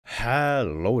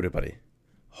Hello everybody,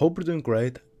 hope you're doing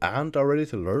great and are ready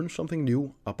to learn something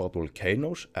new about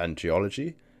volcanoes and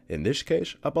geology, in this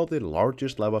case about the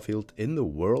largest lava field in the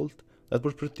world that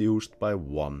was produced by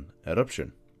one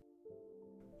eruption.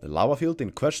 The lava field in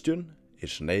question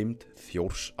is named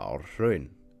Þjórsárhraun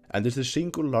and is the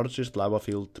single largest lava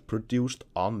field produced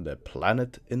on the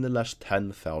planet in the last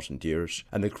 10,000 years,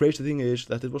 and the crazy thing is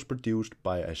that it was produced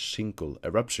by a single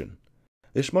eruption.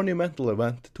 This monumental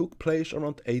event took place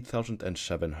around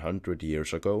 8,700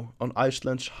 years ago on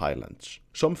Iceland's highlands.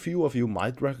 Some few of you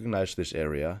might recognize this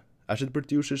area, as it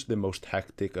produces the most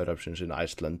hectic eruptions in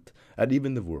Iceland and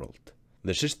even the world.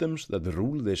 The systems that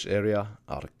rule this area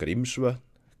are Grímsvötn,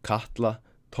 Katla,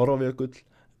 Torfajökull,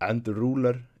 and the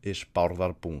ruler is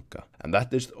Bárðarbunga. And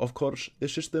that is, of course, the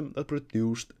system that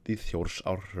produced the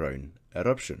Þjórsárhraun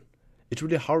eruption. It's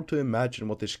really hard to imagine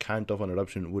what this kind of an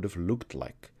eruption would have looked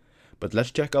like. But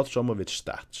let's check out some of its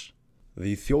stats.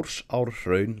 The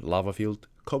Þjórsárhraun lava field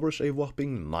covers a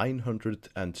whopping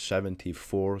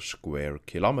 974 square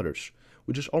kilometers,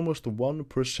 which is almost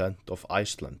 1% of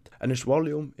Iceland, and its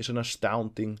volume is an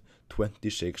astounding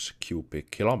 26 cubic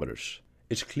kilometers.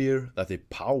 It's clear that the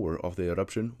power of the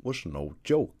eruption was no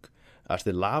joke, as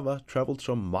the lava traveled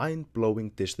some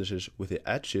mind-blowing distances, with the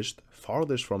edges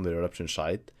farthest from the eruption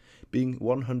site being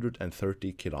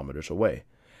 130 kilometers away.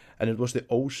 And it was the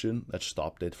ocean that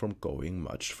stopped it from going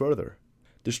much further.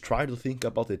 Just try to think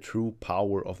about the true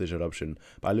power of this eruption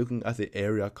by looking at the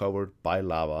area covered by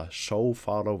lava so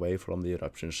far away from the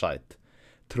eruption site.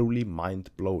 Truly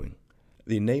mind-blowing.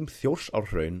 The name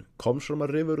Þjórsárhraun comes from a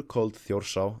river called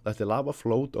Þjórsá that the lava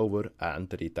flowed over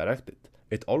and redirected.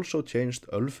 It also changed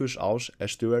Ölfusás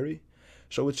estuary,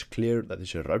 so it's clear that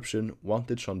this eruption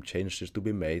wanted some changes to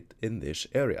be made in this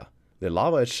area. The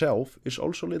lava itself is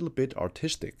also a little bit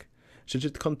artistic, since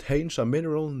it contains a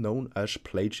mineral known as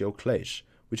plagioclase,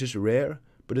 which is rare,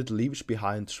 but it leaves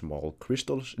behind small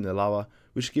crystals in the lava,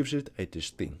 which gives it a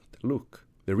distinct look.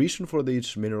 The reason for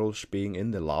these minerals being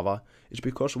in the lava is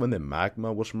because when the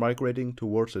magma was migrating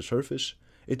towards the surface,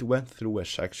 it went through a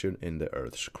section in the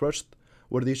Earth's crust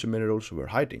where these minerals were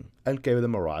hiding and gave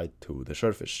them a ride to the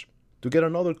surface. To get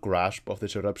another grasp of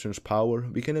this eruption's power,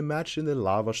 we can imagine the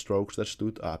lava strokes that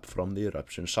stood up from the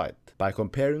eruption site. By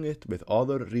comparing it with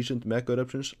other recent mega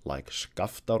eruptions like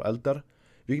Skaftáreldar,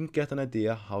 we can get an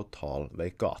idea how tall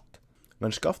they got. When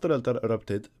Skaftáreldar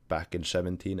erupted back in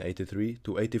 1783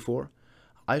 to 84,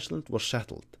 Iceland was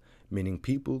settled, meaning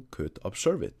people could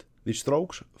observe it. The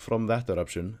strokes from that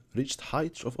eruption reached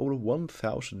heights of over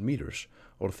 1,000 meters,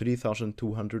 or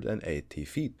 3,280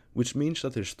 feet, which means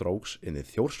that the strokes in the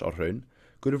Þjórsárhraun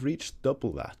could have reached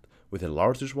double that, with the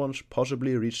largest ones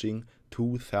possibly reaching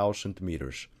 2,000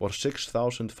 meters, or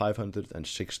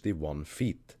 6,561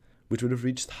 feet, which would have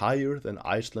reached higher than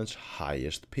Iceland's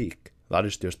highest peak. That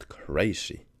is just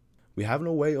crazy. We have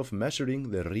no way of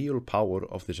measuring the real power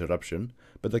of this eruption,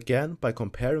 but again, by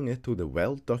comparing it to the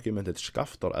well-documented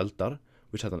Skaftáreldar,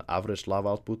 which had an average lava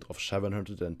output of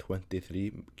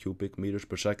 723 cubic meters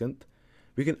per second,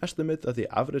 we can estimate that the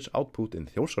average output in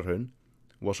Þjórsárhraun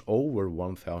was over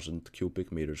 1,000 cubic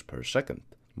meters per second.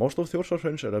 Most of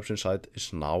Þjórsárhraun's eruption site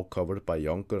is now covered by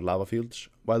younger lava fields,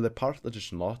 while the part that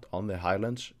is not on the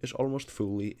highlands is almost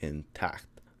fully intact.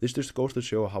 This just goes to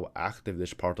show how active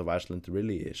this part of Iceland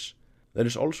really is. There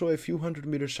is also a few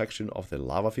hundred-meter section of the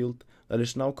lava field that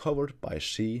is now covered by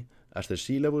sea, as the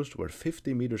sea levels were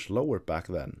 50 meters lower back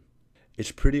then.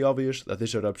 It's pretty obvious that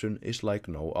this eruption is like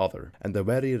no other, and a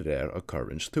very rare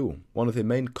occurrence too. One of the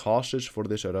main causes for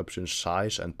this eruption's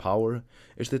size and power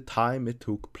is the time it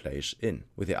took place in.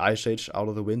 With the ice age out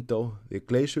of the window, the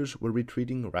glaciers were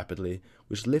retreating rapidly,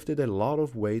 which lifted a lot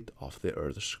of weight off the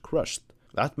Earth's crust.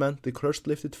 That meant the crust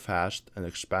lifted fast and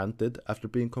expanded after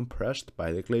being compressed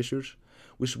by the glaciers,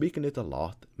 which weakened it a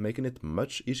lot, making it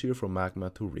much easier for magma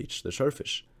to reach the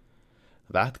surface.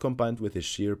 That, combined with the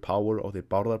sheer power of the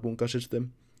Bárðarbunga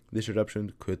system, this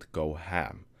eruption could go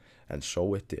ham, and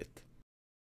so it did.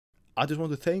 I just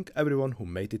want to thank everyone who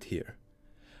made it here.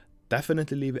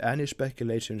 Definitely leave any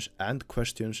speculations and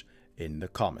questions in the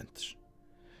comments.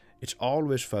 It's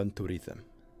always fun to read them.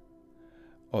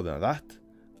 Other than that,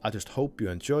 I just hope you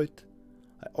enjoyed.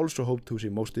 I also hope to see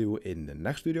most of you in the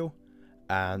next video,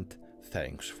 and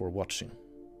thanks for watching.